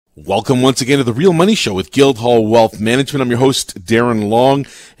Welcome once again to the Real Money Show with Guildhall Wealth Management. I'm your host, Darren Long,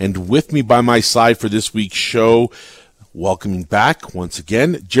 and with me by my side for this week's show, welcoming back once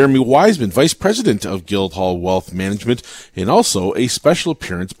again, Jeremy Wiseman, Vice President of Guildhall Wealth Management, and also a special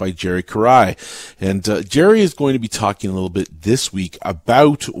appearance by Jerry Karai. And Jerry is going to be talking a little bit this week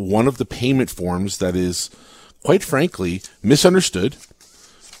about one of the payment forms that is, quite frankly, misunderstood,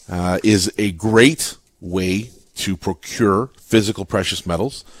 is a great way to procure physical precious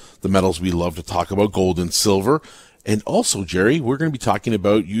metals, the metals we love to talk about, gold and silver. And also, Jerry, we're going to be talking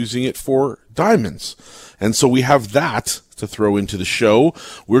about using it for diamonds. And so we have that to throw into the show.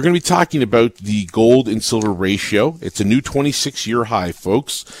 We're going to be talking about the gold and silver ratio. It's a new 26-year high,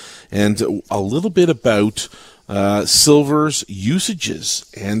 folks. And a little bit about silver's usages.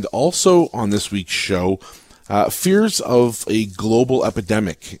 And also on this week's show, fears of a global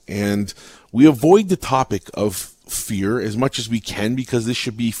epidemic. And we avoid the topic of fear as much as we can because this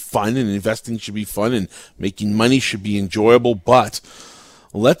should be fun and investing should be fun and making money should be enjoyable. But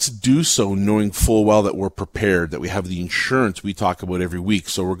let's do so knowing full well that we're prepared, that we have the insurance we talk about every week.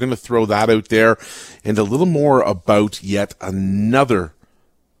 So we're going to throw that out there and a little more about yet another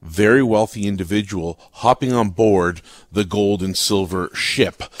very wealthy individual hopping on board the gold and silver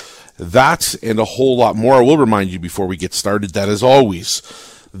ship. That and a whole lot more. I will remind you before we get started that, as always,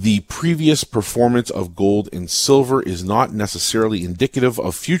 the previous performance of gold and silver is not necessarily indicative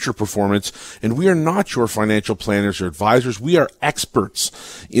of future performance, and we are not your financial planners or advisors. We are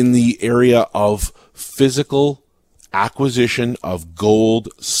experts in the area of physical acquisition of gold,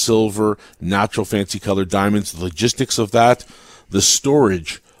 silver, natural fancy colored diamonds, the logistics of that, the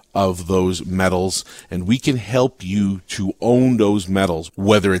storage of those metals, and we can help you to own those metals,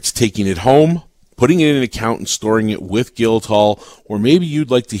 whether it's taking it home, putting it in an account and storing it with Guildhall, or maybe you'd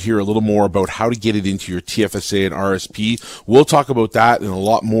like to hear a little more about how to get it into your TFSA and RSP. We'll talk about that and a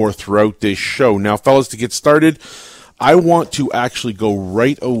lot more throughout this show. Now, fellas, to get started, I want to actually go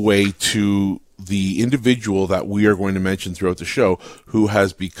right away to the individual that we are going to mention throughout the show who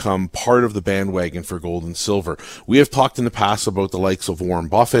has become part of the bandwagon for gold and silver. We have talked in the past about the likes of Warren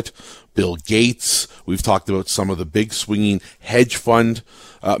Buffett, Bill Gates. We've talked about some of the big swinging hedge fund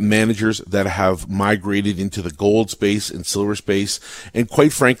managers that have migrated into the gold space and silver space. And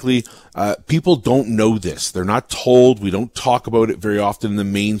quite frankly, people don't know this. They're not told. We don't talk about it very often in the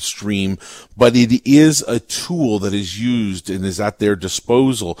mainstream, but it is a tool that is used and is at their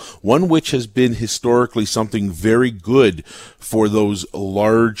disposal, one which has been historically something very good for those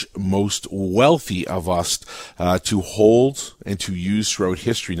large, most wealthy of us to hold and to use throughout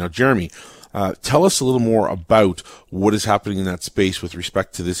history. Now, Jeremy, tell us a little more about what is happening in that space with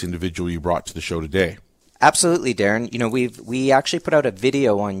respect to this individual you brought to the show today. Absolutely, Darren. You know, we actually put out a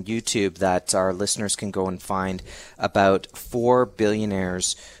video on YouTube that our listeners can go and find about 4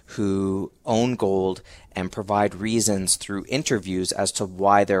 billionaires who own gold and provide reasons through interviews as to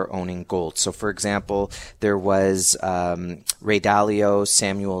why they're owning gold. So, for example, there was Ray Dalio,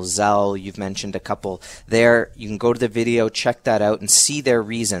 Samuel Zell. You've mentioned a couple there. You can go to the video, check that out, and see their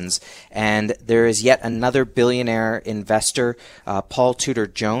reasons. And there is yet another billionaire investor, Paul Tudor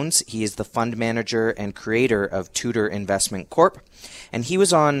Jones. He is the fund manager and creator of Tudor Investment Corp. And he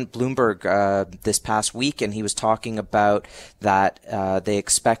was on Bloomberg this past week, and he was talking about that they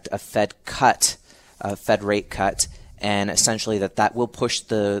expect a Fed rate cut, and essentially that will push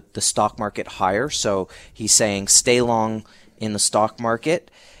the stock market higher. So he's saying stay long in the stock market.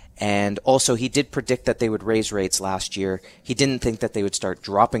 And also he did predict that they would raise rates last year. He didn't think that they would start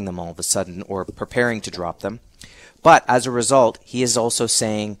dropping them all of a sudden or preparing to drop them. But as a result, he is also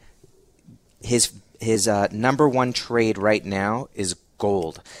saying his number one trade right now is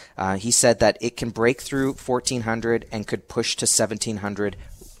gold. He said that it can break through 1,400 and could push to 1,700,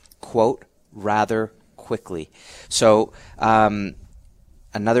 quote, rather quickly. So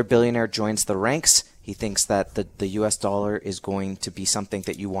another billionaire joins the ranks. He thinks that the US dollar is going to be something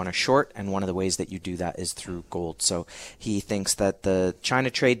that you want to short, and one of the ways that you do that is through gold. So he thinks that the China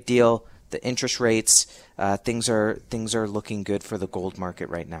trade deal, the interest rates, things are looking good for the gold market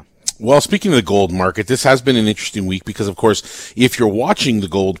right now. Well, speaking of the gold market, this has been an interesting week because, of course, if you're watching the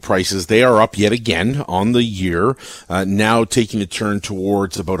gold prices, they are up yet again on the year, now taking a turn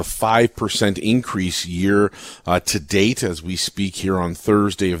towards about a 5% increase year to date as we speak here on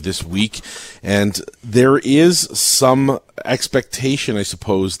Thursday of this week. And there is some expectation, I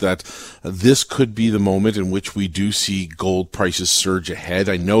suppose, that this could be the moment in which we do see gold prices surge ahead.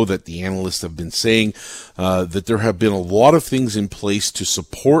 I know that the analysts have been saying that there have been a lot of things in place to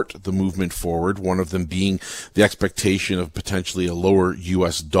support the the movement forward, one of them being the expectation of potentially a lower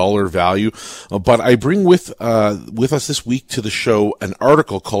U.S. dollar value. But I bring with us this week to the show an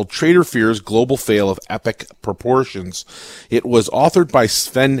article called Trader Fears Global Fail of Epic Proportions. It was authored by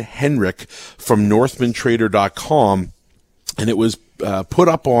Sven Henrik from NorthmanTrader.com, and it was put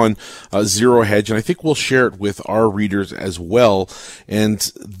up on Zero Hedge, and I think we'll share it with our readers as well. And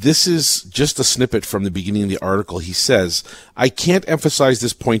this is just a snippet from the beginning of the article. He says, I can't emphasize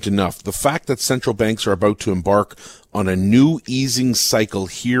this point enough. The fact that central banks are about to embark on a new easing cycle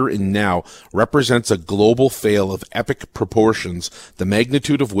here and now represents a global fail of epic proportions, the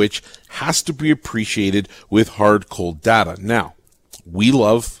magnitude of which has to be appreciated with hard, cold data. Now, we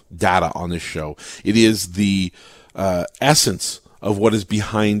love data on this show. It is the essence of what is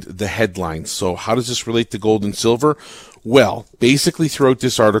behind the headlines. So how does this relate to gold and silver? Well, basically throughout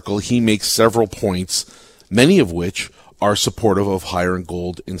this article, he makes several points, many of which are supportive of higher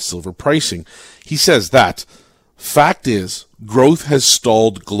gold and silver pricing. He says that, fact is, growth has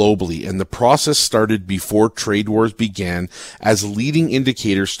stalled globally, and the process started before trade wars began, as leading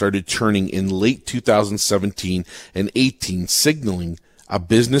indicators started turning in late 2017 and 18, signaling a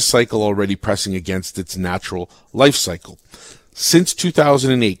business cycle already pressing against its natural life cycle. Since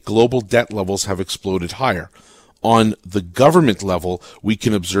 2008, global debt levels have exploded higher. On the government level, we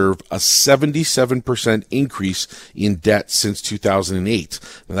can observe a 77% increase in debt since 2008.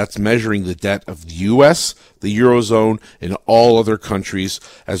 Now, that's measuring the debt of the U.S., the Eurozone, and all other countries,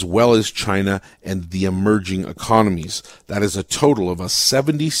 as well as China and the emerging economies. That is a total of a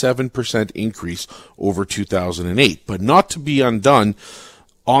 77% increase over 2008. But not to be undone,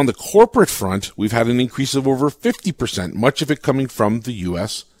 on the corporate front, we've had an increase of over 50%, much of it coming from the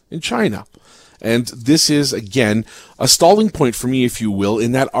U.S. and China. And this is, again, a stalling point for me, if you will,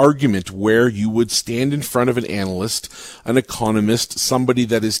 in that argument where you would stand in front of an analyst, an economist, somebody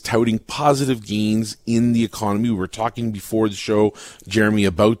that is touting positive gains in the economy. We were talking before the show, Jeremy,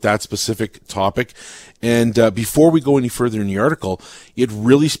 about that specific topic. And before we go any further in the article, it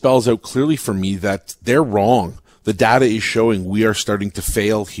really spells out clearly for me that they're wrong. The data is showing we are starting to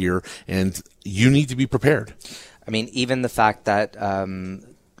fail here, and you need to be prepared. I mean, even the fact that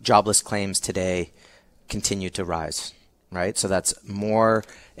jobless claims today continue to rise, right? So that's more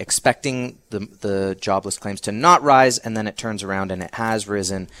expecting the jobless claims to not rise, and then it turns around and it has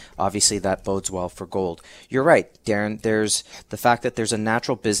risen. Obviously, that bodes well for gold. You're right, Darren. There's the fact that there's a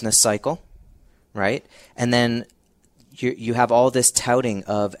natural business cycle, right? And then you have all this touting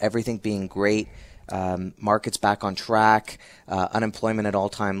of everything being great, markets back on track, unemployment at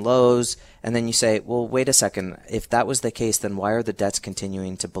all-time lows, and then you say, well, wait a second. If that was the case, then why are the debts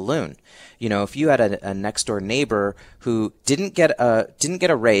continuing to balloon? You know, if you had a next-door neighbor who didn't get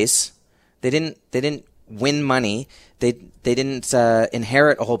a raise, they didn't win money, they didn't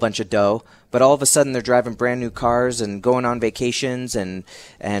inherit a whole bunch of dough, but all of a sudden they're driving brand new cars and going on vacations and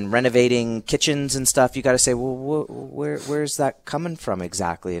renovating kitchens and stuff. You got to say, well, where's that coming from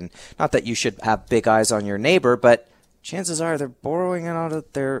exactly? And not that you should have big eyes on your neighbor, but chances are they're borrowing out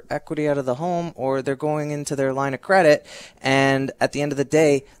of their equity out of the home, or they're going into their line of credit. And at the end of the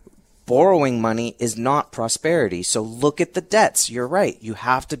day, borrowing money is not prosperity. So look at the debts. You're right. You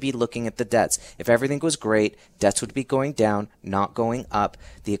have to be looking at the debts. If everything was great, debts would be going down, not going up.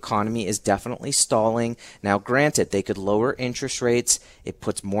 The economy is definitely stalling. Now, granted, they could lower interest rates. It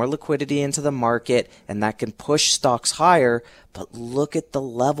puts more liquidity into the market, and that can push stocks higher. But look at the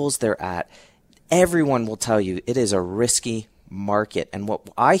levels they're at. Everyone will tell you it is a risky market. And what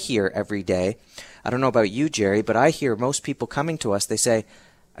I hear every day, I don't know about you, Jerry, but I hear most people coming to us, they say,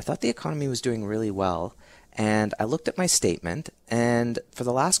 I thought the economy was doing really well, and I looked at my statement, and for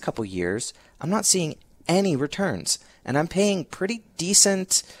the last couple years, I'm not seeing any returns, and I'm paying pretty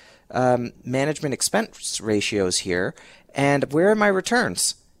decent management expense ratios here, and where are my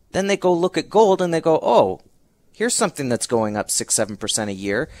returns? Then they go look at gold, and they go, oh, here's something that's going up 6-7% a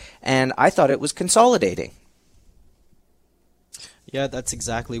year, and I thought it was consolidating. Yeah, that's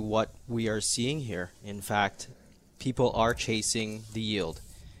exactly what we are seeing here. In fact, people are chasing the yield,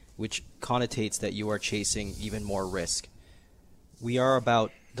 which connotates that you are chasing even more risk. We are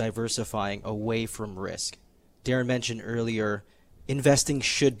about diversifying away from risk. Darren mentioned earlier, investing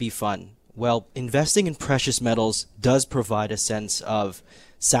should be fun. Well, investing in precious metals does provide a sense of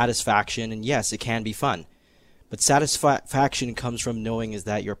satisfaction, and yes, it can be fun. But satisfaction comes from knowing is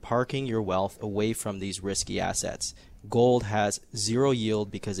that you're parking your wealth away from these risky assets. Gold has zero yield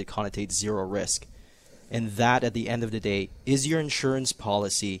because it connotates zero risk. And that, at the end of the day, is your insurance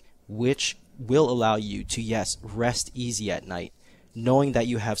policy, which will allow you to, yes, rest easy at night, knowing that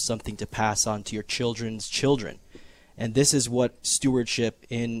you have something to pass on to your children's children. And this is what stewardship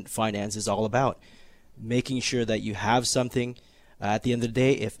in finance is all about. Making sure that you have something at the end of the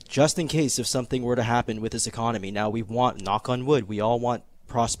day, if just in case if something were to happen with this economy. Now we want, knock on wood, we all want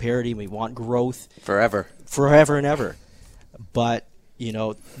prosperity, we want growth. Forever And ever. But,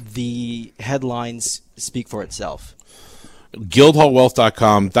 the headlines speak for itself.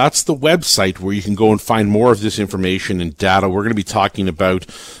 Guildhallwealth.com, that's the website where you can go and find more of this information and data. We're going to be talking about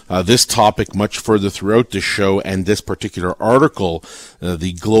this topic much further throughout the show, and this particular article,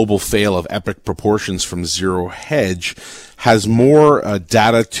 the global fail of epic proportions from Zero Hedge, has more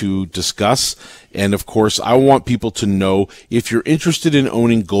data to discuss. And of course, I want people to know, if you're interested in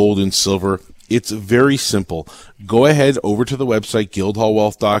owning gold and silver, it's very simple. Go ahead over to the website,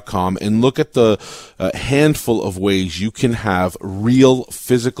 guildhallwealth.com, and look at the handful of ways you can have real,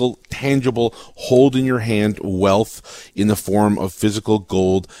 physical, tangible, hold in your hand wealth in the form of physical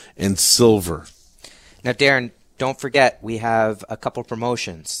gold and silver. Now, Darren, don't forget, we have a couple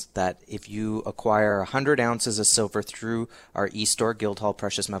promotions that if you acquire 100 ounces of silver through our e-store,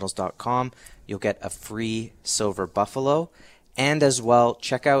 guildhallpreciousmetals.com, you'll get a free silver buffalo. And as well,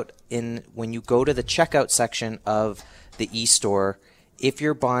 check out when you go to the checkout section of the e-store, if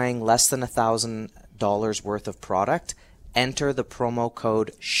you're buying less than $1,000 worth of product, enter the promo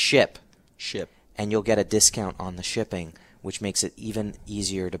code SHIP, and you'll get a discount on the shipping, which makes it even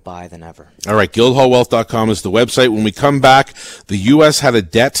easier to buy than ever. All right, guildhallwealth.com is the website. When we come back, the U.S. had a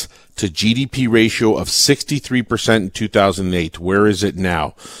debt to GDP ratio of 63% in 2008. Where is it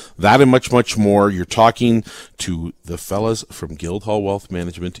now? That and much, much more. You're talking to the fellas from Guildhall Wealth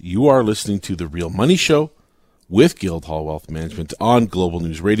Management. You are listening to The Real Money Show with Guildhall Wealth Management on Global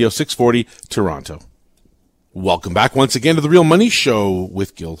News Radio 640 Toronto. Welcome back once again to The Real Money Show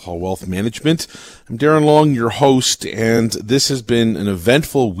with Guildhall Wealth Management. I'm Darren Long, your host, and this has been an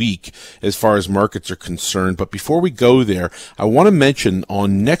eventful week as far as markets are concerned. But before we go there, I want to mention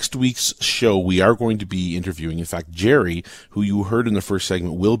on next week's show, we are going to be interviewing, in fact, Jerry, who you heard in the first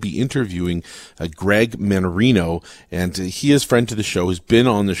segment, will be interviewing Greg Manarino, and he is a friend to the show, has been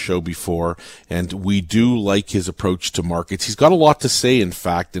on the show before, and we do like his approach to markets. He's got a lot to say, in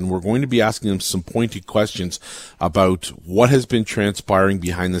fact, and we're going to be asking him some pointed questions about what has been transpiring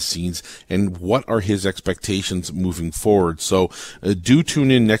behind the scenes and what are his expectations moving forward. So do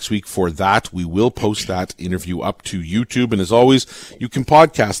tune in next week for that. We will post that interview up to YouTube. And as always, you can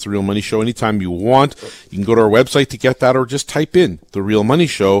podcast The Real Money Show anytime you want. You can go to our website to get that, or just type in The Real Money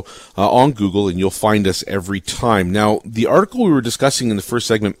Show on Google and you'll find us every time. Now, the article we were discussing in the first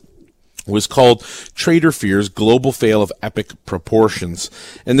segment was called Trader Fears Global Fail of Epic Proportions.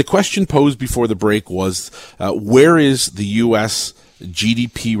 And the question posed before the break was, where is the U.S.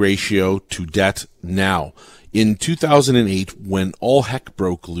 GDP ratio to debt now? In 2008, when all heck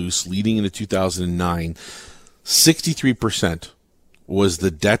broke loose, leading into 2009, 63% was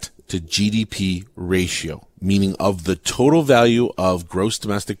the debt to GDP ratio, meaning of the total value of gross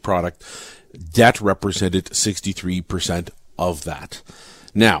domestic product, debt represented 63% of that.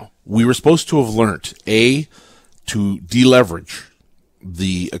 Now, we were supposed to have learned, A, to deleverage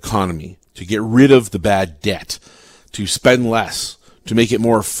the economy, to get rid of the bad debt, to spend less, to make it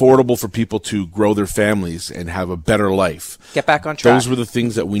more affordable for people to grow their families and have a better life. Get back on track. Those were the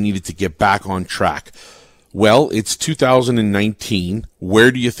things that we needed to get back on track. Well, it's 2019.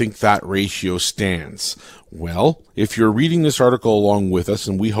 Where do you think that ratio stands? Well, if you're reading this article along with us,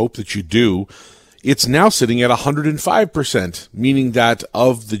 and we hope that you do, it's now sitting at 105%, meaning that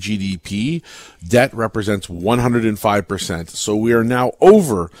of the GDP, debt represents 105%. So we are now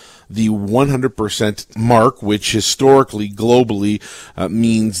over the 100% mark, which historically, globally,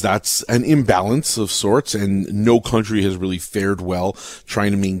 means that's an imbalance of sorts, and no country has really fared well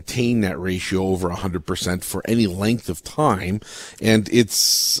trying to maintain that ratio over 100% for any length of time. And it's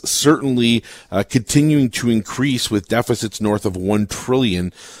certainly continuing to increase with deficits north of $1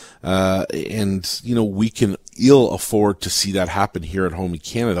 trillion. And, we can ill afford to see that happen here at home in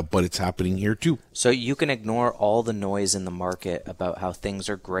Canada, but it's happening here too. So you can ignore all the noise in the market about how things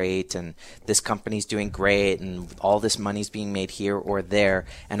are great and this company's doing great and all this money's being made here or there.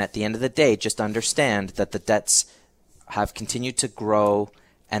 And at the end of the day, just understand that the debts have continued to grow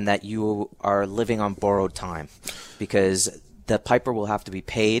and that you are living on borrowed time, because the piper will have to be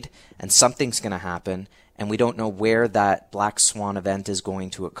paid and something's going to happen. And we don't know where that black swan event is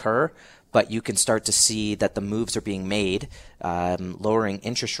going to occur, but you can start to see that the moves are being made. Lowering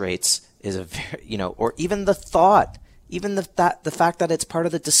interest rates is a very, or even the thought, even the fact that it's part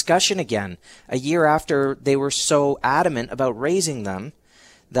of the discussion again, a year after they were so adamant about raising them,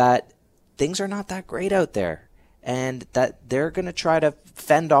 that things are not that great out there, and that they're going to try to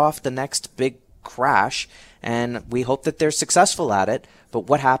fend off the next big crash, and we hope that they're successful at it. But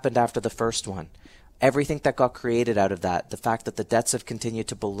what happened after the first one? Everything that got created out of that, the fact that the debts have continued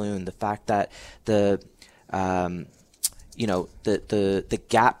to balloon, the fact that the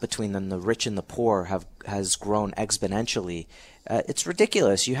gap between them, the rich and the poor, has grown exponentially. It's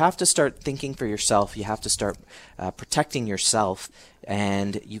ridiculous. You have to start thinking for yourself. You have to start protecting yourself,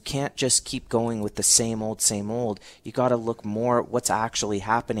 and you can't just keep going with the same old, same old. You got to look more at what's actually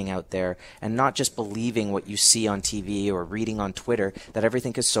happening out there, and not just believing what you see on TV or reading on Twitter that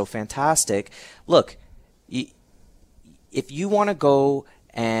everything is so fantastic. Look, if you want to go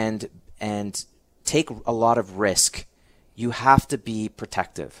and take a lot of risk, you have to be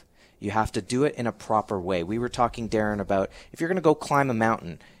protective. You have to do it in a proper way. We were talking, Darren, about if you're going to go climb a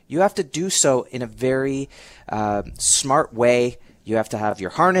mountain, you have to do so in a very smart way. You have to have your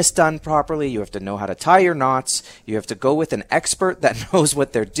harness done properly. You have to know how to tie your knots. You have to go with an expert that knows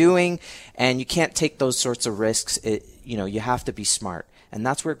what they're doing, and you can't take those sorts of risks. You have to be smart. And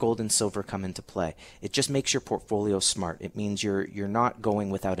that's where gold and silver come into play. It just makes your portfolio smart. It means you're not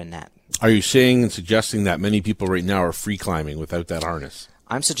going without a net. Are you saying and suggesting that many people right now are free climbing without that harness?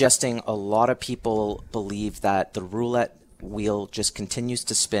 I'm suggesting a lot of people believe that the roulette wheel just continues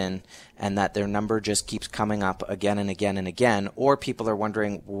to spin and that their number just keeps coming up again and again and again, or people are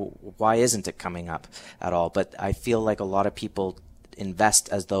wondering, why isn't it coming up at all? But I feel like a lot of people invest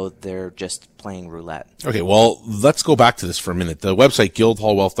as though they're just playing roulette. Okay, well, let's go back to this for a minute. The website,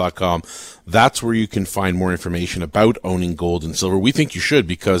 guildhallwealth.com, that's where you can find more information about owning gold and silver. We think you should,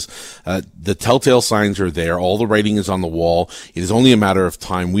 because the telltale signs are there. All the writing is on the wall. It is only a matter of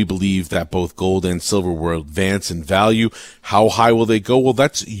time. We believe that both gold and silver will advance in value. How high will they go? Well,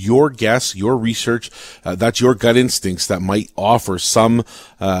 that's your guess, your research. That's your gut instincts that might offer some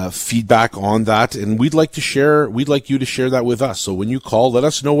feedback on that. And we'd like you to share that with us. So when you call, let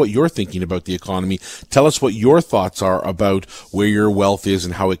us know what you're thinking about the economy. Tell us what your thoughts are about where your wealth is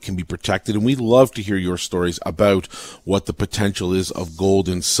and how it can be protected. And we'd love to hear your stories about what the potential is of gold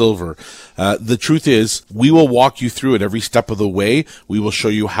and silver. The truth is, we will walk you through it every step of the way. We will show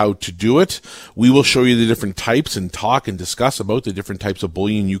you how to do it. We will show you the different types and talk and discuss about the different types of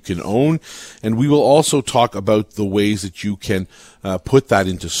bullion you can own. And we will also talk about the ways that you can put that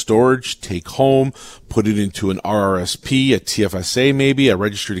into storage, take home, put it into an RRSP, a TFSA maybe, a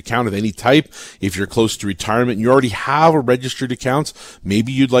registered account of any type. If you're close to retirement and you already have a registered account,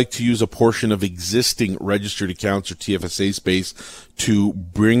 maybe you'd like to use a portion of existing registered accounts or TFSA space to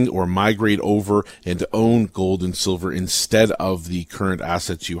bring or migrate over and to own gold and silver instead of the current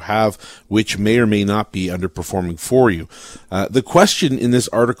assets you have, which may or may not be underperforming for you. The question in this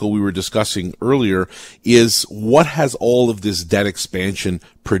article we were discussing earlier is, what has all of this debt expansion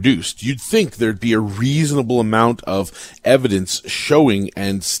produced? You'd think there'd be a reasonable amount of evidence showing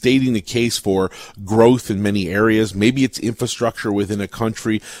and stating the case for growth in many areas. Maybe it's infrastructure within a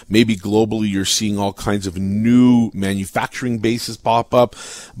country. Maybe globally you're seeing all kinds of new manufacturing bases pop up.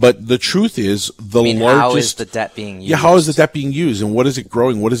 But the truth is, how is the debt being used? Yeah, how is the debt being used, and what is it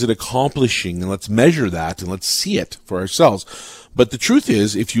growing? What is it accomplishing? And let's measure that and let's see it for ourselves. But the truth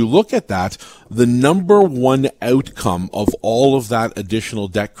is, if you look at that, the number one outcome of all of that additional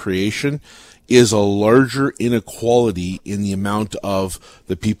debt creation is a larger inequality in the amount of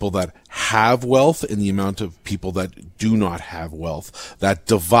the people that have wealth and the amount of people that do not have wealth. That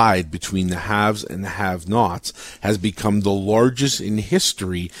divide between the haves and the have-nots has become the largest in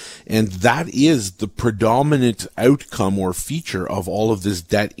history, and that is the predominant outcome or feature of all of this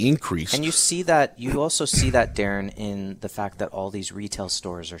debt increase. And you also see that, Darren, in the fact that all these retail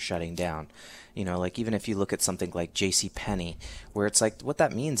stores are shutting down. Like even if you look at something like JCPenney, where it's like, what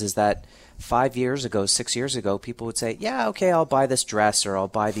that means is that 5 years ago, 6 years ago, people would say, yeah, okay, I'll buy this dress or I'll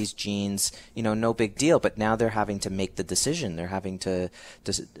buy these jeans, no big deal. But now they're having to make the decision. They're having to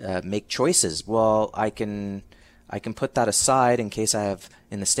make choices. Well, I can put that aside in case I have,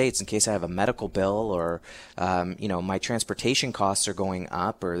 in the States, in case I have a medical bill or, my transportation costs are going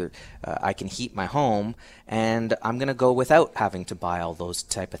up, or I can heat my home, and I'm going to go without having to buy all those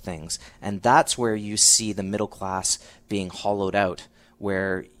type of things. And that's where you see the middle class being hollowed out,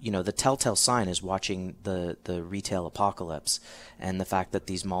 where, the telltale sign is watching the retail apocalypse and the fact that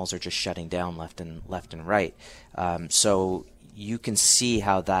these malls are just shutting down left and right. So you can see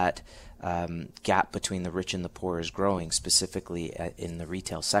how that gap between the rich and the poor is growing, specifically in the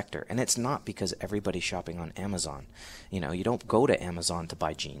retail sector. And it's not because everybody's shopping on Amazon. You don't go to Amazon to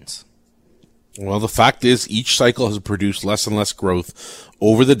buy jeans. Well, the fact is each cycle has produced less and less growth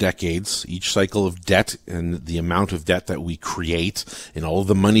over the decades. Each cycle of debt and the amount of debt that we create and all of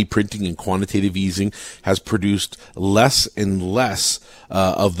the money printing and quantitative easing has produced less and less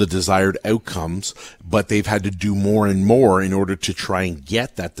of the desired outcomes, but they've had to do more and more in order to try and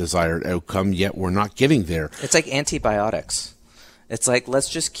get that desired outcome, yet we're not getting there. It's like antibiotics. It's like let's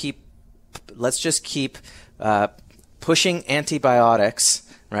just keep pushing antibiotics,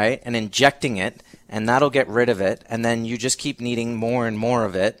 right, and injecting it, and that'll get rid of it, and then you just keep needing more and more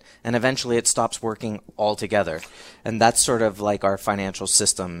of it, and eventually it stops working altogether. And that's sort of like our financial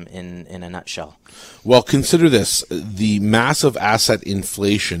system in a nutshell. Well, consider this. The massive asset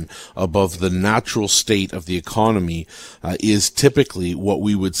inflation above the natural state of the economy is typically what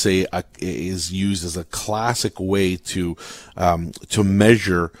we would say is used as a classic way to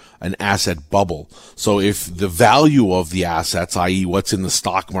measure an asset bubble. So if the value of the assets, i.e. what's in the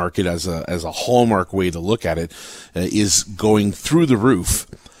stock market as a hallmark way to look at it, is going through the roof,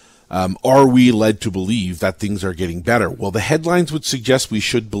 are we led to believe that things are getting better? Well, the headlines would suggest we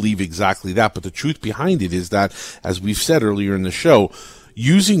should believe exactly that, but the truth behind it is that, as we've said earlier in the show,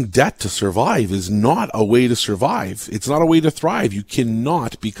 using debt to survive is not a way to survive. It's not a way to thrive. You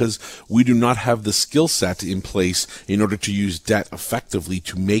cannot, because we do not have the skill set in place in order to use debt effectively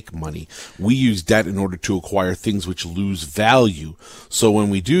to make money. We use debt in order to acquire things which lose value. So when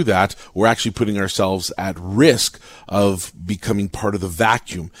we do that, we're actually putting ourselves at risk of becoming part of the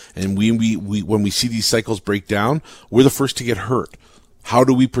vacuum. And when we see these cycles break down, we're the first to get hurt. How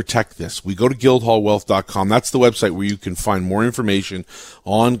do we protect this? We go to guildhallwealth.com. That's the website where you can find more information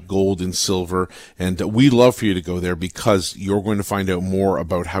on gold and silver. And we'd love for you to go there because you're going to find out more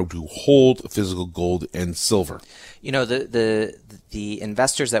about how to hold physical gold and silver. You know, the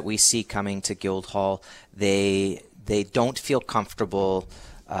investors that we see coming to Guildhall, they don't feel comfortable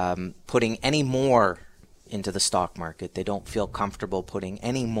putting any more into the stock market. They don't feel comfortable putting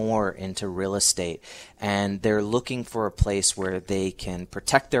any more into real estate, and they're looking for a place where they can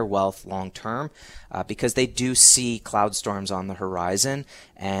protect their wealth long term because they do see cloud storms on the horizon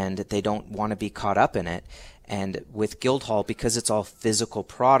and they don't want to be caught up in it. And with Guildhall, because it's all physical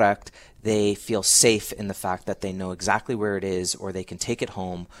product, they feel safe in the fact that they know exactly where it is, or they can take it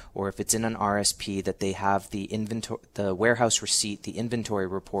home, or if it's in an RSP, that they have the inventory, the warehouse receipt, the inventory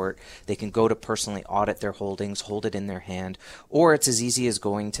report. They can go to personally audit their holdings, hold it in their hand, or it's as easy as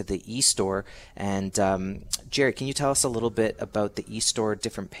going to the e-store. And Jerry, can you tell us a little bit about the e-store,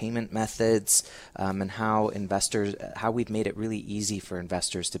 different payment methods, and how we've made it really easy for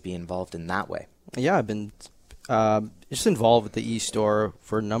investors to be involved in that way? Yeah, I've been just involved with the e-store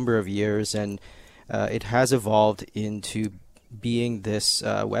for a number of years, and it has evolved into being this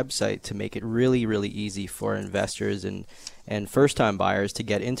website to make it really, really easy for investors and first-time buyers to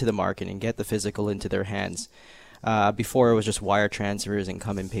get into the market and get the physical into their hands. Before, it was just wire transfers and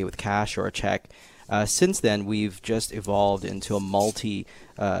come and pay with cash or a check. Since then, we've just evolved into a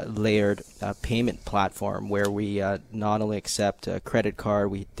multi-layered payment platform where we not only accept a credit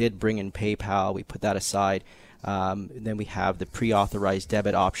card, we did bring in PayPal, we put that aside. Then we have the pre-authorized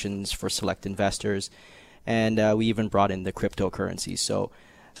debit options for select investors, and we even brought in the cryptocurrency. So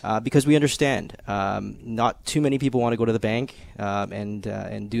because we understand not too many people want to go to the bank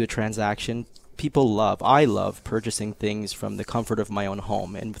and do a transaction. I love purchasing things from the comfort of my own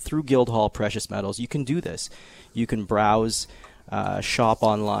home. And through Guildhall Precious Metals, you can do this. You can browse, shop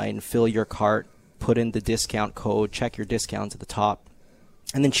online, fill your cart, put in the discount code, check your discounts at the top,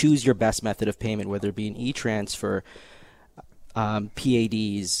 and then choose your best method of payment, whether it be an e-transfer,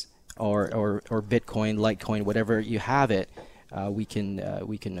 PADs, or Bitcoin, Litecoin, whatever you have it. We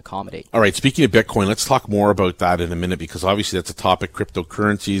can accommodate. All right. Speaking of Bitcoin, let's talk more about that in a minute because obviously that's a topic.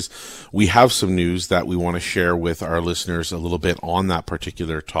 Cryptocurrencies. We have some news that we want to share with our listeners a little bit on that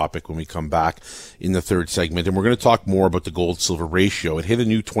particular topic when we come back in the third segment, and we're going to talk more about the gold-silver ratio. It hit a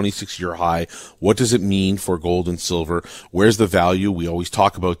new 26-year high. What does it mean for gold and silver? Where's the value? We always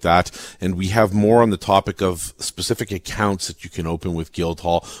talk about that, and we have more on the topic of specific accounts that you can open with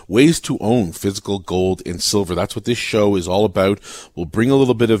Guildhall, ways to own physical gold and silver. That's what this show is all about. We'll bring a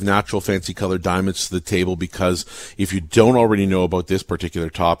little bit of natural fancy colored diamonds to the table because if you don't already know about this particular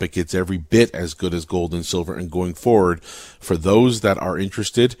topic, it's every bit as good as gold and silver. And going forward, for those that are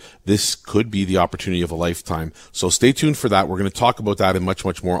interested, this could be the opportunity of a lifetime. So stay tuned for that. We're going to talk about that and much,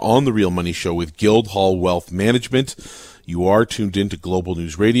 much more on The Real Money Show with Guildhall Wealth Management. You are tuned into Global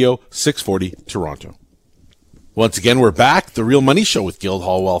News Radio, 640 Toronto. Once again, we're back. The Real Money Show with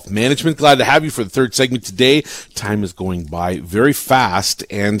Guildhall Wealth Management. Glad to have you for the third segment today. Time is going by very fast,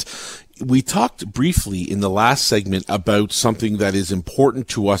 and we talked briefly in the last segment about something that is important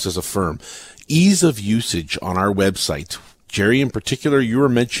to us as a firm. Ease of usage on our website. Jerry, in particular, you were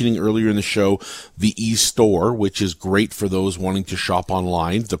mentioning earlier in the show the e-store, which is great for those wanting to shop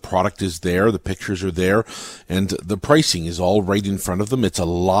online. The product is there, the pictures are there, and the pricing is all right in front of them. It's a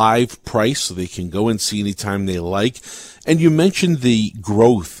live price, so they can go and see anytime they like. And you mentioned the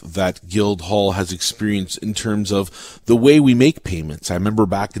growth that Guildhall has experienced in terms of the way we make payments. I remember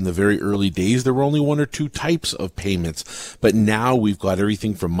back in the very early days, there were only one or two types of payments. But now we've got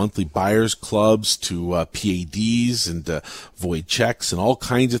everything from monthly buyers clubs to PADs and void checks and all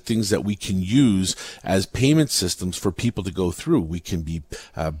kinds of things that we can use as payment systems for people to go through. We can be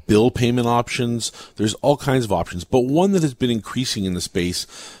bill payment options. There's all kinds of options. But one that has been increasing in the space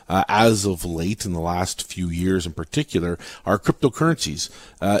as of late, in the last few years in particular, are cryptocurrencies.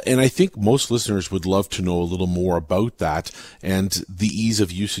 And I think most listeners would love to know a little more about that and the ease of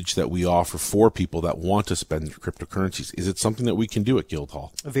usage that we offer for people that want to spend cryptocurrencies. Is it something that we can do at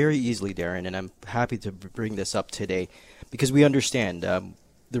Guildhall? Very easily, Darren, and I'm happy to bring this up today because we understand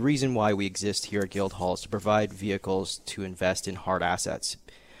the reason why we exist here at Guildhall is to provide vehicles to invest in hard assets.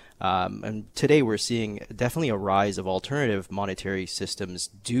 And today we're seeing definitely a rise of alternative monetary systems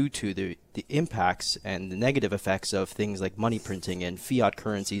due to the impacts and the negative effects of things like money printing and fiat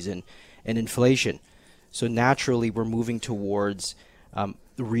currencies and inflation. So naturally we're moving towards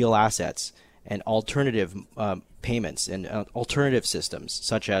real assets and alternative payments and alternative systems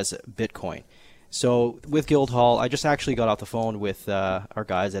such as Bitcoin. So with Guildhall, I just actually got off the phone with our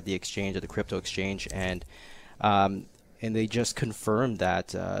guys at the exchange, at the crypto exchange, and they just confirmed that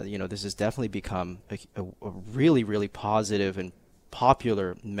this has definitely become a really, really positive and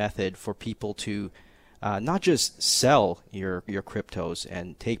popular method for people to not just sell your cryptos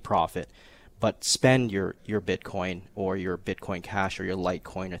and take profit, but spend your Bitcoin or your Bitcoin Cash or your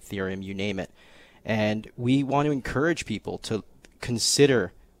Litecoin, Ethereum, you name it. And we want to encourage people to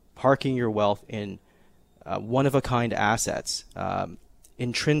consider parking your wealth in one-of-a-kind assets,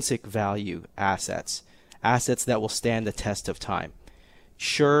 intrinsic value assets that will stand the test of time.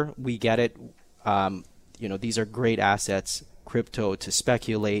 Sure, we get it. These are great assets, crypto, to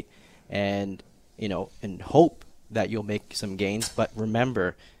speculate and hope that you'll make some gains. But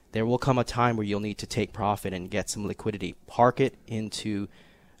remember, there will come a time where you'll need to take profit and get some liquidity. Park it into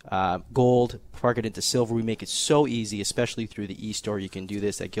gold, park it into silver. We make it so easy, especially through the e-store. You can do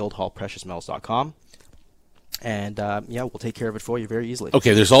this at guildhallpreciousmetals.com. And we'll take care of it for you very easily.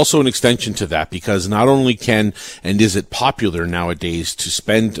 Okay, there's also an extension to that, because not only can and is it popular nowadays to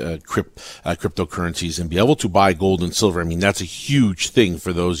spend cryptocurrencies and be able to buy gold and silver. I mean, that's a huge thing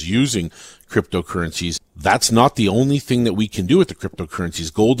for those using cryptocurrencies. That's not the only thing that we can do with the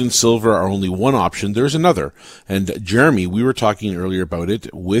cryptocurrencies. Gold and silver are only one option. There's another. And Jeremy, we were talking earlier about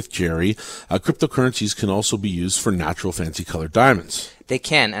it with Jerry. Cryptocurrencies can also be used for natural fancy colored diamonds. They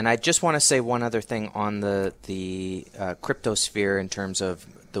can, and I just want to say one other thing on the crypto sphere in terms of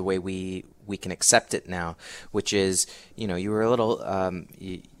the way we can accept it now, which is, you were a little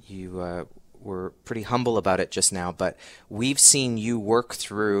were pretty humble about it just now, but we've seen you work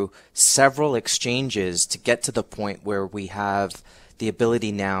through several exchanges to get to the point where we have the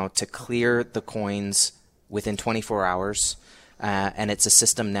ability now to clear the coins within 24 hours, and it's a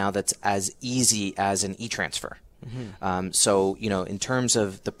system now that's as easy as an e-transfer. Mm-hmm. So, in terms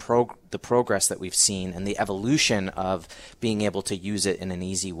of the progress that we've seen and the evolution of being able to use it in an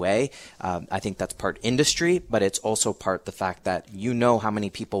easy way, I think that's part industry, but it's also part the fact that how many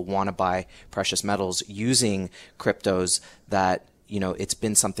people want to buy precious metals using cryptos, that it's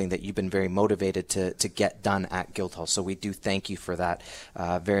been something that you've been very motivated to get done at Guildhall. So we do thank you for that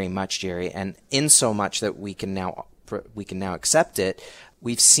very much, Jerry. And in so much that we can now accept it,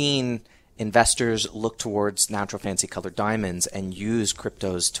 we've seen investors look towards natural fancy colored diamonds and use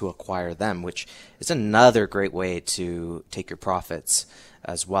cryptos to acquire them, which is another great way to take your profits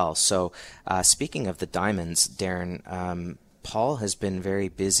as well. So speaking of the diamonds, Darren, Paul has been very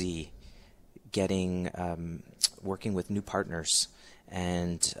busy working with new partners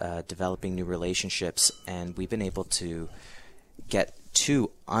and developing new relationships, and we've been able to get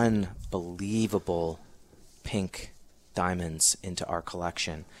 2 unbelievable pink diamonds into our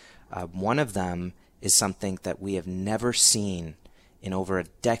collection. One of them is something that we have never seen in over a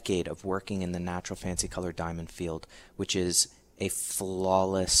decade of working in the natural fancy colored diamond field, which is a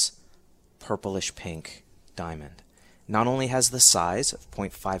flawless purplish pink diamond. Not only has the size of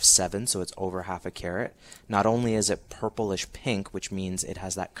 0.57, so it's over half a carat, not only is it purplish pink, which means it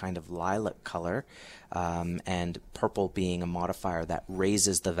has that kind of lilac color, and purple being a modifier that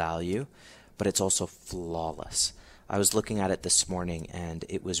raises the value, but it's also flawless. I was looking at it this morning, and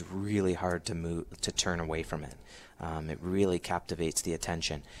it was really hard to turn away from it. It really captivates the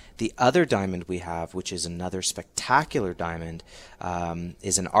attention. The other diamond we have, which is another spectacular diamond,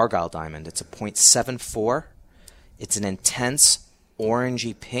 is an Argyle diamond. It's a 0.74. It's an intense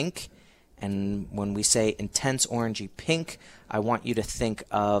orangey pink. And when we say intense orangey pink, I want you to think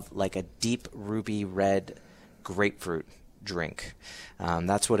of like a deep ruby red grapefruit drink.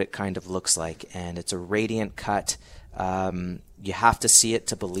 That's what it kind of looks like. And it's a radiant cut. You have to see it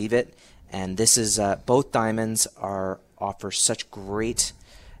to believe it. And this is both diamonds offer such great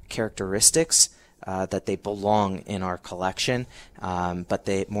characteristics that they belong in our collection, but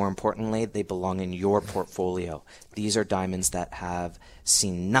more importantly, they belong in your portfolio. These are diamonds that have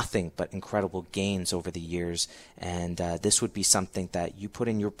seen nothing but incredible gains over the years, and this would be something that you put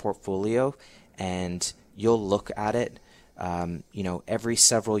in your portfolio, and you'll look at it every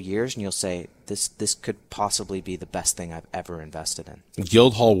several years, and you'll say, this could possibly be the best thing I've ever invested in.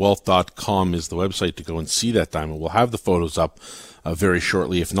 Guildhallwealth.com is the website to go and see that diamond. We'll have the photos up very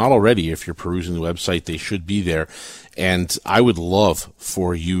shortly. If not already, if you're perusing the website, they should be there. And I would love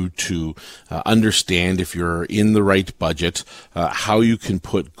for you to understand, if you're in the right budget, how you can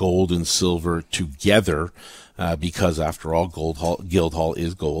put gold and silver together. Because after all, Guildhall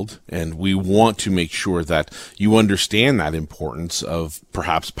is gold, and we want to make sure that you understand that importance of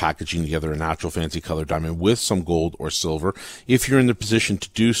perhaps packaging together a natural fancy color diamond with some gold or silver, if you're in the position to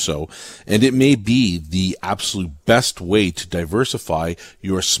do so. And it may be the absolute best way to diversify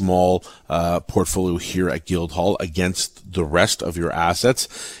your small portfolio here at Guildhall against the rest of your assets.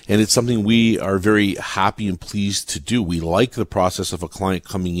 And it's something we are very happy and pleased to do. We like the process of a client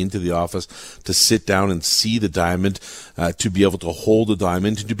coming into the office to sit down and see the diamond, to be able to hold a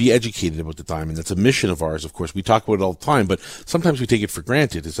diamond, and to be educated about the diamond. That's a mission of ours, of course. We talk about it all the time, but sometimes we take it for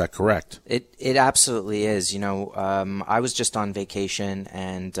granted. Is that correct? It absolutely is. I was just on vacation,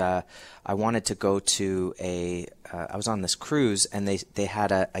 and I wanted to go to I was on this cruise, and they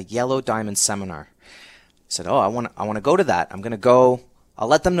had a yellow diamond seminar. I said, I want to go to that. I'm going to go. I'll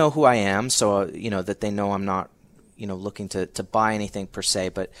let them know who I am, so that they know I'm not looking to buy anything per se,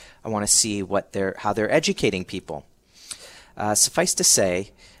 but I want to see how they're educating people. Suffice to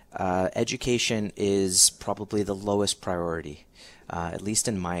say, education is probably the lowest priority, at least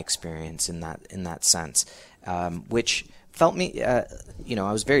in my experience in that sense, which felt me, I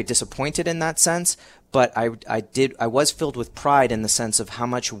was very disappointed in that sense, but I was filled with pride in the sense of how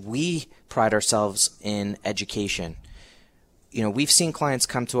much we pride ourselves in education. We've seen clients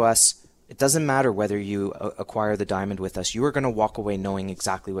come to us. It doesn't matter whether you acquire the diamond with us. You are going to walk away knowing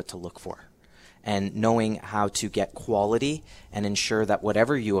exactly what to look for and knowing how to get quality and ensure that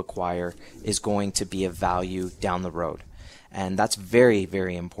whatever you acquire is going to be of value down the road. And that's very,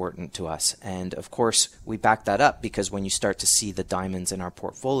 very important to us. And of course, we back that up because when you start to see the diamonds in our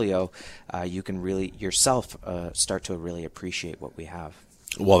portfolio, you can really yourself start to really appreciate what we have.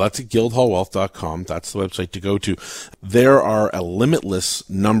 Well, that's at guildhallwealth.com. That's the website to go to. There are a limitless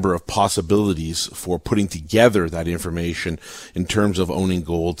number of possibilities for putting together that information in terms of owning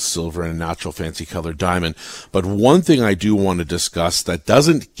gold, silver, and a natural fancy colored diamond. But one thing I do want to discuss that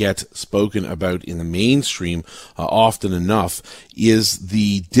doesn't get spoken about in the mainstream often enough is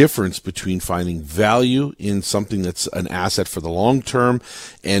the difference between finding value in something that's an asset for the long term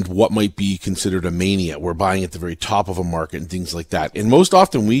and what might be considered a mania. We're buying at the very top of a market and things like that. And most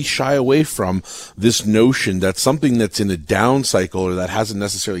often we shy away from this notion that something that's in a down cycle or that hasn't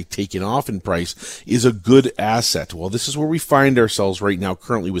necessarily taken off in price is a good asset. Well, this is where we find ourselves right now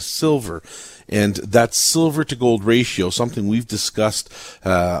currently with silver. And that silver to gold ratio, something we've discussed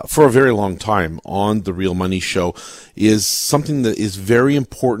for a very long time on the Real Money Show, is something that is very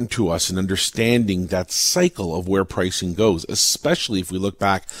important to us in understanding that cycle of where pricing goes, especially if we look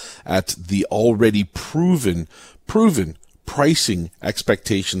back at the already proven pricing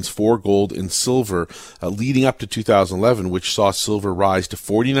expectations for gold and silver leading up to 2011, which saw silver rise to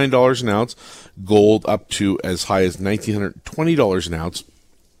 $49 an ounce, gold up to as high as $1,920 an ounce.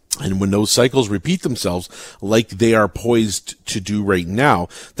 And when those cycles repeat themselves like they are poised to do right now,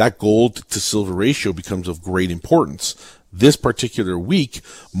 that gold to silver ratio becomes of great importance. This particular week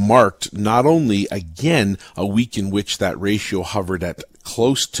marked not only, again, a week in which that ratio hovered at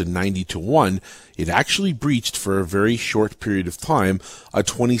close to 90-1, it actually breached for a very short period of time a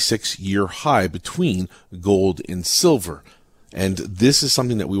 26-year high between gold and silver. And this is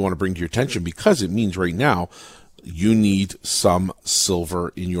something that we want to bring to your attention because it means right now you need some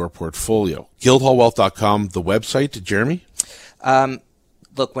silver in your portfolio. Guildhallwealth.com, the website, Jeremy?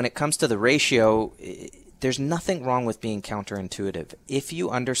 Look, when it comes to the ratio, there's nothing wrong with being counterintuitive. If you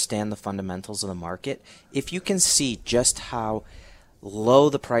understand the fundamentals of the market, if you can see just how low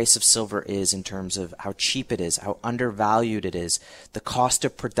the price of silver is in terms of how cheap it is, how undervalued it is, the cost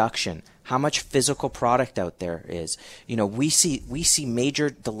of production, how much physical product out there is. We see major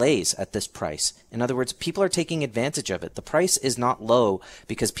delays at this price. In other words, people are taking advantage of it. The price is not low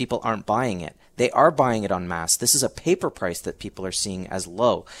because people aren't buying it. They are buying it en masse. This is a paper price that people are seeing as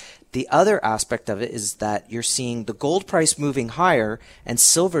low. The other aspect of it is that you're seeing the gold price moving higher and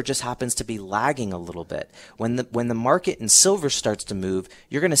silver just happens to be lagging a little bit. When the market in silver starts to move,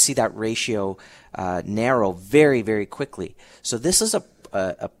 you're going to see that ratio narrow very, very quickly. So this is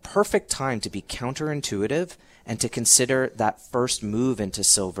a perfect time to be counterintuitive and to consider that first move into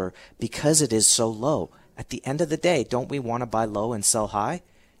silver because it is so low. At the end of the day, don't we want to buy low and sell high?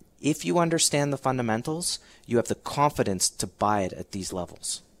 If you understand the fundamentals, you have the confidence to buy it at these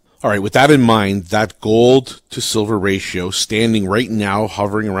levels. All right, with that in mind, that gold to silver ratio standing right now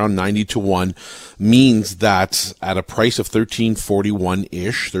hovering around 90-1 means that at a price of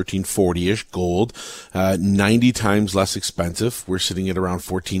 $1341-ish, $1340-ish gold, 90 times less expensive. We're sitting at around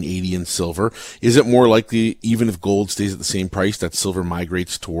 $1480 in silver. Is it more likely, even if gold stays at the same price, that silver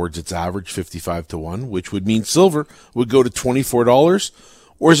migrates towards its average 55-1, which would mean silver would go to $24?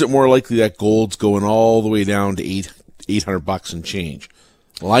 Or is it more likely that gold's going all the way down to $800 and change?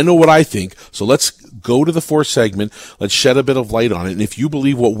 Well, I know what I think, so let's go to the fourth segment. Let's shed a bit of light on it. And if you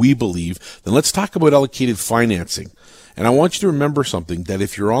believe what we believe, then let's talk about allocated financing. And I want you to remember something, that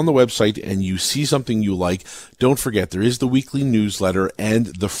if you're on the website and you see something you like, don't forget there is the weekly newsletter and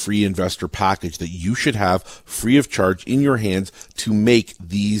the free investor package that you should have free of charge in your hands to make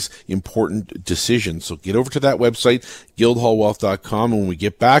these important decisions. So get over to that website, guildhallwealth.com, and when we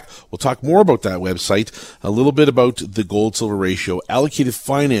get back, we'll talk more about that website, a little bit about the gold-silver ratio, allocated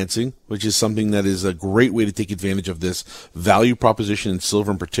financing, which is something that is a great way to take advantage of this value proposition in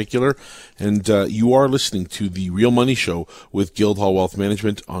silver in particular. And you are listening to the Real Money Show with Guildhall Wealth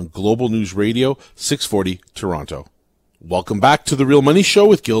Management on Global News Radio, 640 Toronto. Welcome back to the Real Money Show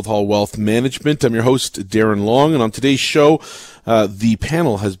with Guildhall Wealth Management. I'm your host, Darren Long, and on today's show, the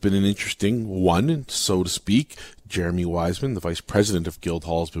panel has been an interesting one, so to speak. Jeremy Wiseman, the Vice President of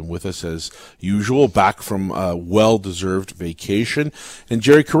Guildhall, has been with us as usual, back from a well-deserved vacation. And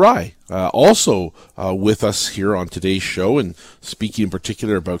Jerry Karai, also with us here on today's show, and speaking in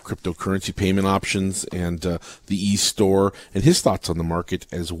particular about cryptocurrency payment options and the e-store and his thoughts on the market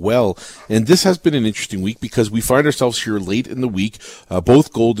as well. And this has been an interesting week because we find ourselves here late in the week,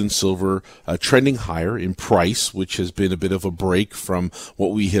 both gold and silver trending higher in price, which has been a bit of a break from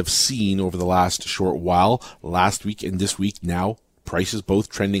what we have seen over the last short while. Last week and this week now, prices both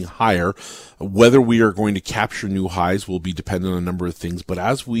trending higher. Whether we are going to capture new highs will be dependent on a number of things. But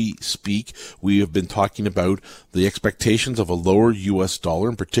as we speak, we have been talking about the expectations of a lower U.S. dollar.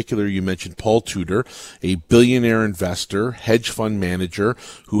 In particular, you mentioned Paul Tudor, a billionaire investor, hedge fund manager,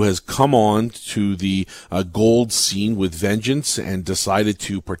 who has come on to the gold scene with vengeance and decided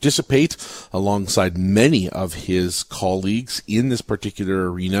to participate alongside many of his colleagues in this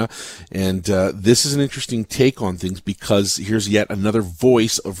particular arena. And this is an interesting take on things because here's yet another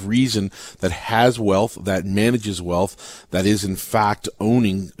voice of reason that has wealth, that manages wealth, that is in fact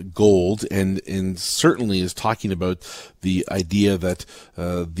owning gold, and certainly is talking about the idea that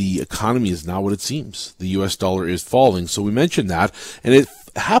the economy is not what it seems. The U.S. dollar is falling. So we mentioned that, and it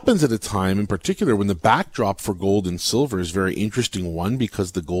happens at a time in particular when the backdrop for gold and silver is a very interesting one,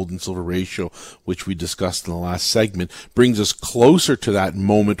 because the gold and silver ratio, which we discussed in the last segment, brings us closer to that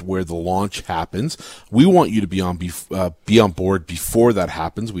moment where the launch happens. We want you to be on board before that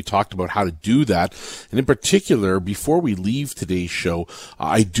happens. We talked about how to do that, and in particular, before we leave today's show,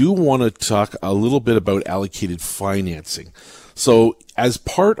 I do want to talk a little bit about allocated financing. So as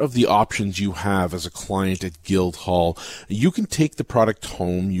part of the options you have as a client at Guildhall, you can take the product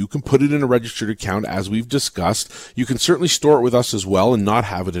home, you can put it in a registered account as we've discussed. You can certainly store it with us as well and not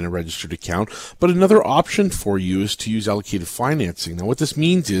have it in a registered account. But another option for you is to use allocated financing. Now what this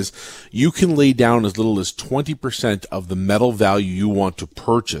means is you can lay down as little as 20% of the metal value you want to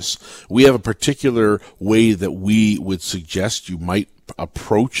purchase. We have a particular way that we would suggest you might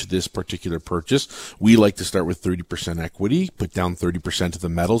approach this particular purchase. We like to start with 30% equity, put down 30% of the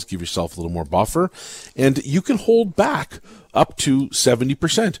metals, give yourself a little more buffer, and you can hold back up to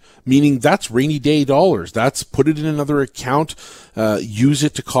 70%, meaning that's rainy day dollars. That's put it in another account, use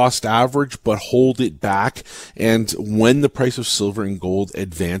it to cost average, but hold it back. And when the price of silver and gold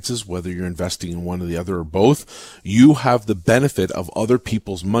advances, whether you're investing in one or the other or both, you have the benefit of other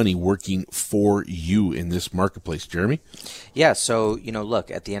people's money working for you in this marketplace. Jeremy? Yeah, so,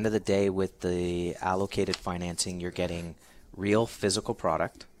 look, at the end of the day with the allocated financing, you're getting real physical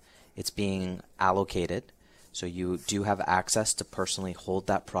product. It's being allocated. So you do have access to personally hold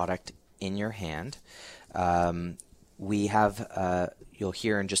that product in your hand. We have, you'll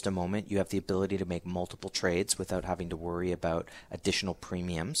hear in just a moment, you have the ability to make multiple trades without having to worry about additional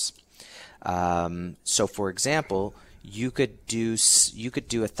premiums. So for example, you could do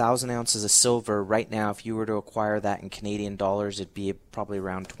 1,000 ounces of silver right now. If you were to acquire that in Canadian dollars, it'd be probably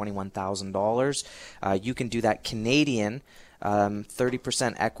around $21,000. You can do that Canadian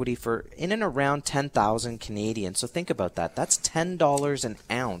 30% equity for in and around 10,000 Canadian. So think about that. That's $10 an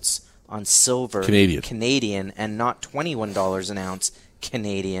ounce on silver Canadian and not $21 an ounce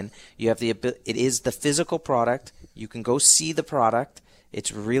Canadian. You have it is the physical product. You can go see the product.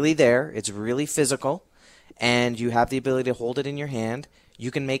 It's really there. It's really physical, and you have the ability to hold it in your hand.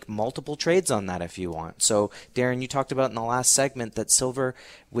 You can make multiple trades on that if you want. So, Darren, you talked about in the last segment that silver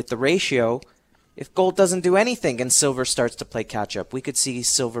with the ratio, if gold doesn't do anything and silver starts to play catch up, we could see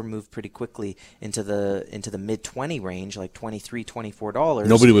silver move pretty quickly into the mid 20 range, like $23, $24.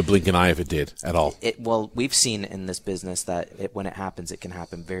 Nobody would blink an eye if it did at all. Well, we've seen in this business that when it happens, it can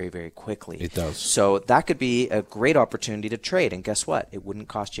happen very, very quickly. It does. So that could be a great opportunity to trade. And guess what? It wouldn't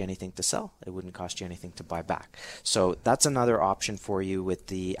cost you anything to sell. It wouldn't cost you anything to buy back. So that's another option for you with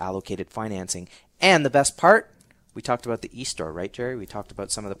the allocated financing. And the best part, we talked about the e-store, right, Jerry? We talked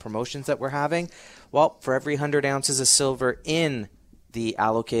about some of the promotions that we're having. Well, for every 100 ounces of silver in the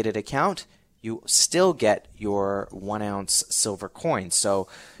allocated account, you still get your 1 ounce silver coin. So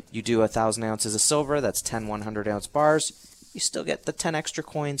you do 1,000 ounces of silver, that's 10 100-ounce bars. You still get the 10 extra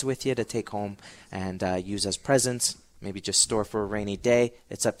coins with you to take home and use as presents. Maybe just store for a rainy day.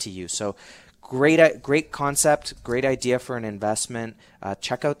 It's up to you. So great concept, great idea for an investment.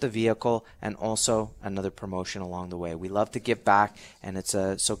 Check out the vehicle and also another promotion along the way. We love to give back, and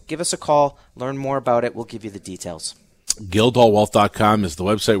so give us a call, learn more about it. We'll give you the details. Guildhallwealth.com is the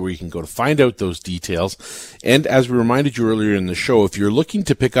website where you can go to find out those details. And as we reminded you earlier in the show, if you're looking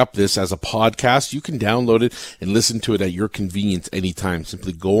to pick up this as a podcast, you can download it and listen to it at your convenience anytime.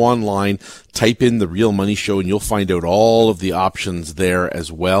 Simply go online, type in The Real Money Show, and you'll find out all of the options there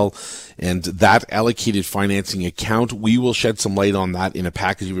as well. And that allocated financing account, we will shed some light on that in a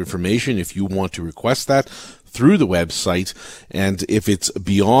package of information if you want to request that through the website. And if it's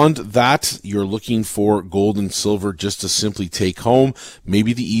beyond that, you're looking for gold and silver just to simply take home,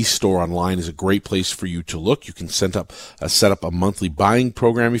 maybe the e-store online is a great place for you to look. You can set up a monthly buying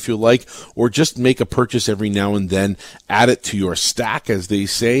program if you like, or just make a purchase every now and then, add it to your stack, as they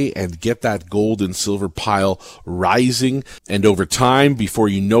say, and get that gold and silver pile rising. And over time, before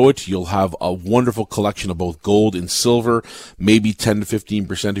you know it, you'll have a wonderful collection of both gold and silver, maybe 10 to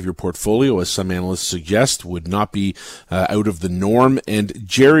 15% of your portfolio, as some analysts suggest, would not be out of the norm. And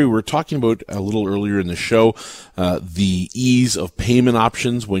Jerry, we were talking about a little earlier in the show, the ease of payment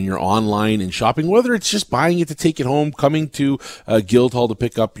options when you're online and shopping, whether it's just buying it to take it home, coming to Guildhall to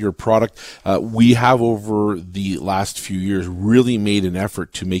pick up your product. We have over the last few years really made an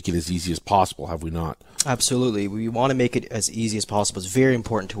effort to make it as easy as possible, have we not? Absolutely. We want to make it as easy as possible. It's very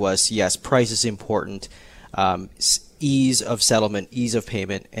important to us. Yes, price is important. Ease of settlement, ease of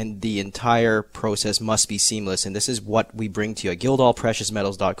payment, and the entire process must be seamless. And this is what we bring to you at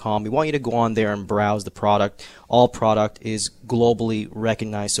GuildhallPreciousMetals.com. We want you to go on there and browse the product. All product is globally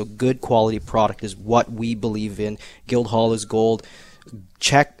recognized, so good quality product is what we believe in. Guildhall is gold.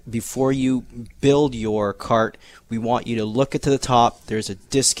 Check before you build your cart. We want you to look at to the top. There's a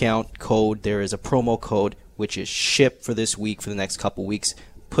discount code. There is a promo code, which is SHIP for this week, for the next couple weeks.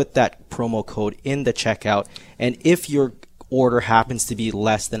 Put that promo code in the checkout, and if your order happens to be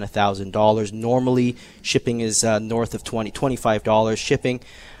less than $1,000, normally shipping is north of $25 shipping,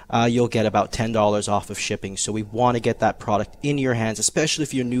 you'll get about $10 off of shipping. So we want to get that product in your hands, especially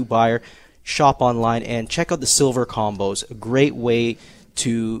if you're a new buyer. Shop online and check out the silver combos, a great way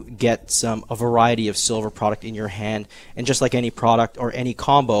to get a variety of silver product in your hand. And just like any product, or any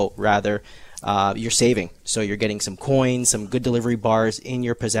combo rather, you're saving. So you're getting some coins, some good delivery bars in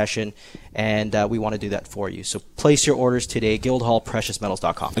your possession, and we want to do that for you. So place your orders today,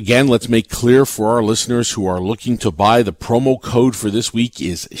 GuildhallPreciousMetals.com. Again, let's make clear for our listeners who are looking to buy, the promo code for this week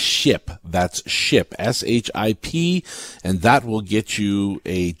is SHIP. That's SHIP, S-H-I-P, and that will get you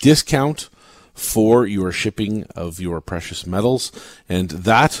a discount for your shipping of your precious metals. And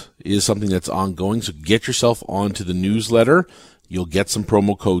that is something that's ongoing. So get yourself onto the newsletter. You'll get some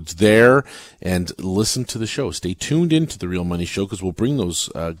promo codes there, and listen to the show. Stay tuned into the Real Money Show, because we'll bring those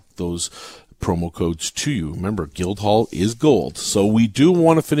promo codes to you. Remember, Guildhall is gold. So we do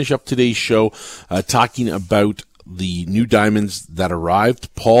want to finish up today's show talking about the new diamonds that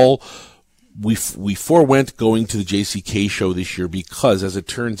arrived. Paul, we forewent going to the JCK show this year because, as it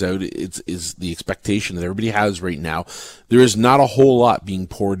turns out, is the expectation that everybody has right now. There is not a whole lot being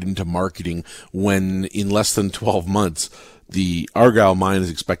poured into marketing when, in less than 12 months, the Argyle mine is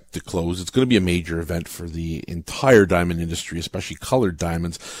expected to close. It's going to be a major event for the entire diamond industry, especially colored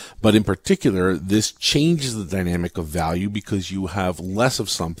diamonds. But in particular, this changes the dynamic of value because you have less of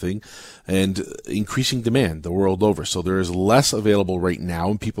something and increasing demand the world over. So there is less available right now,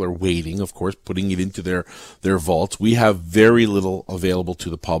 and people are waiting, of course, putting it into their vaults. We have very little available to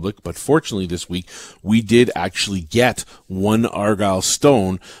the public, but fortunately this week we did actually get one Argyle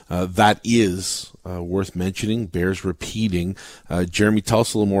stone that is worth mentioning, bears repeating. Jeremy, tell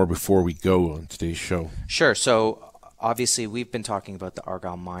us a little more before we go on today's show. Sure. So obviously we've been talking about the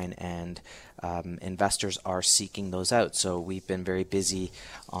Argyle mine, and investors are seeking those out. So we've been very busy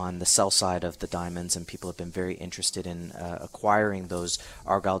on the sell side of the diamonds, and people have been very interested in acquiring those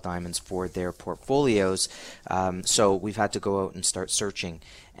Argyle diamonds for their portfolios. So we've had to go out and start searching.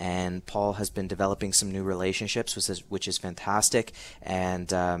 And Paul has been developing some new relationships, which is fantastic, and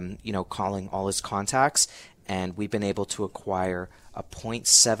calling all his contacts. And we've been able to acquire a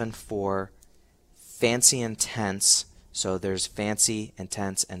 0.74 fancy intense. So there's fancy,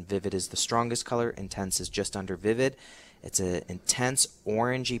 intense, and vivid is the strongest color. Intense is just under vivid. It's an intense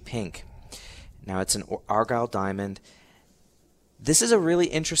orangey pink. Now it's an Argyle diamond. This is a really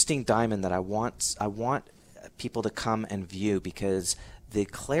interesting diamond that I want people to come and view, because the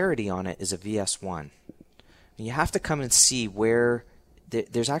clarity on it is a VS1. You have to come and see where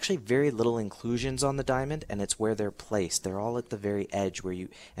there's actually very little inclusions on the diamond, and it's where they're placed. They're all at the very edge and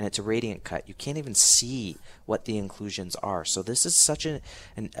it's a radiant cut. You can't even see what the inclusions are. So this is such a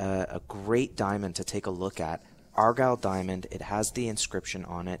great diamond to take a look at. Argyle diamond, it has the inscription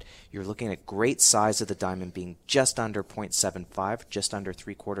on it. You're looking at great size of the diamond being just under 0.75, just under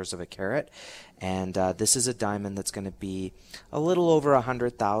 3/4 of a carat. And this is a diamond that's going to be a little over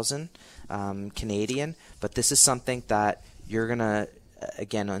 100,000 Canadian. But this is something that you're going to,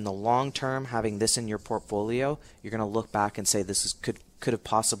 again, in the long term, having this in your portfolio, you're going to look back and say this could have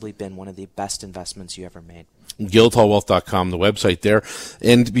possibly been one of the best investments you ever made. Guildhallwealth.com, the website there.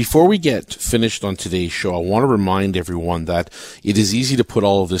 And before we get finished on today's show, I want to remind everyone that it is easy to put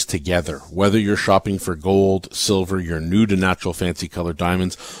all of this together. Whether you're shopping for gold, silver, you're new to natural fancy color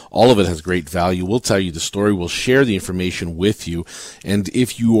diamonds, all of it has great value. We'll tell you the story. We'll share the information with you. And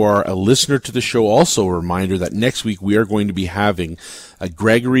if you are a listener to the show, also a reminder that next week we are going to be having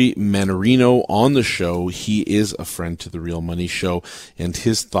Gregory Manarino on the show. He is a friend to the Real Money Show, and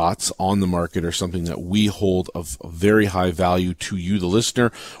his thoughts on the market are something that we hold of very high value to you, the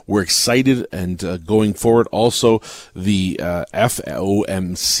listener. We're excited, and going forward, also the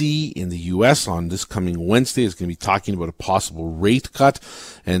FOMC in the U.S. on this coming Wednesday is going to be talking about a possible rate cut,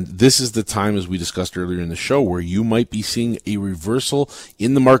 and this is the time, as we discussed earlier in the show, where you might be seeing a reversal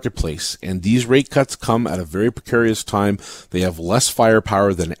in the marketplace, and these rate cuts come at a very precarious time. They have less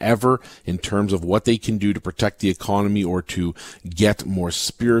firepower than ever in terms of what they can do to protect the economy or to get more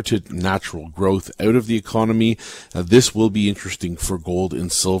spirited natural growth out of the economy. This will be interesting for gold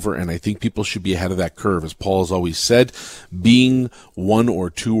and silver, and I think people should be ahead of that curve. As Paul has always said, being 1 or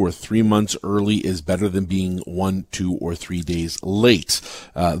 2 or 3 months early is better than being 1, 2, or 3 days late.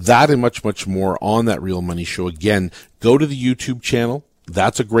 That and much, much more on that Real Money Show. Again, go to the YouTube channel.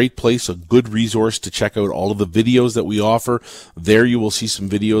 That's a great place, a good resource to check out all of the videos that we offer. There you will see some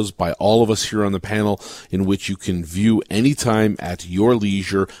videos by all of us here on the panel in which you can view anytime at your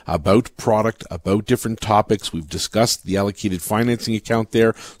leisure about product, about different topics. We've discussed the allocated financing account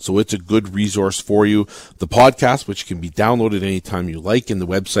there, so it's a good resource for you. The podcast, which can be downloaded anytime you like, and the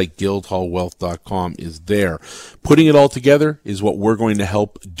website guildhallwealth.com is there. Putting it all together is what we're going to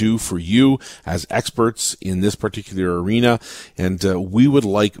help do for you as experts in this particular arena, and we would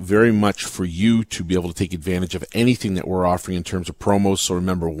like very much for you to be able to take advantage of anything that we're offering in terms of promos. So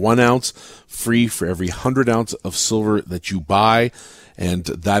remember, 1 ounce free for every 100 ounce of silver that you buy, and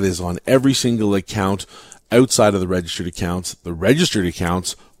that is on every single account outside of the registered accounts. The registered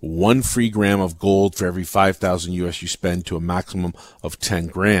accounts, 1 free gram of gold for every 5,000 US you spend, to a maximum of 10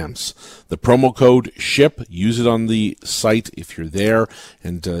 grams. The promo code SHIP, use it on the site if you're there,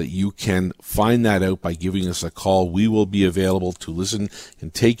 and you can find that out by giving us a call. We will be available to listen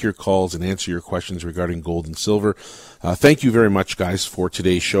and take your calls and answer your questions regarding gold and silver. Thank you very much, guys, for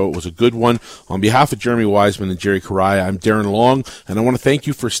today's show. It was a good one. On behalf of Jeremy Wiseman and Jerry Correia, I'm Darren Long, and I want to thank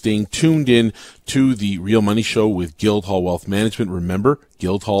you for staying tuned in to the Real Money Show with Guildhall Wealth Management. Remember,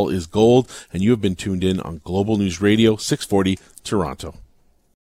 Guildhall is gold, and you have been tuned in on Global News Radio, 640 Toronto.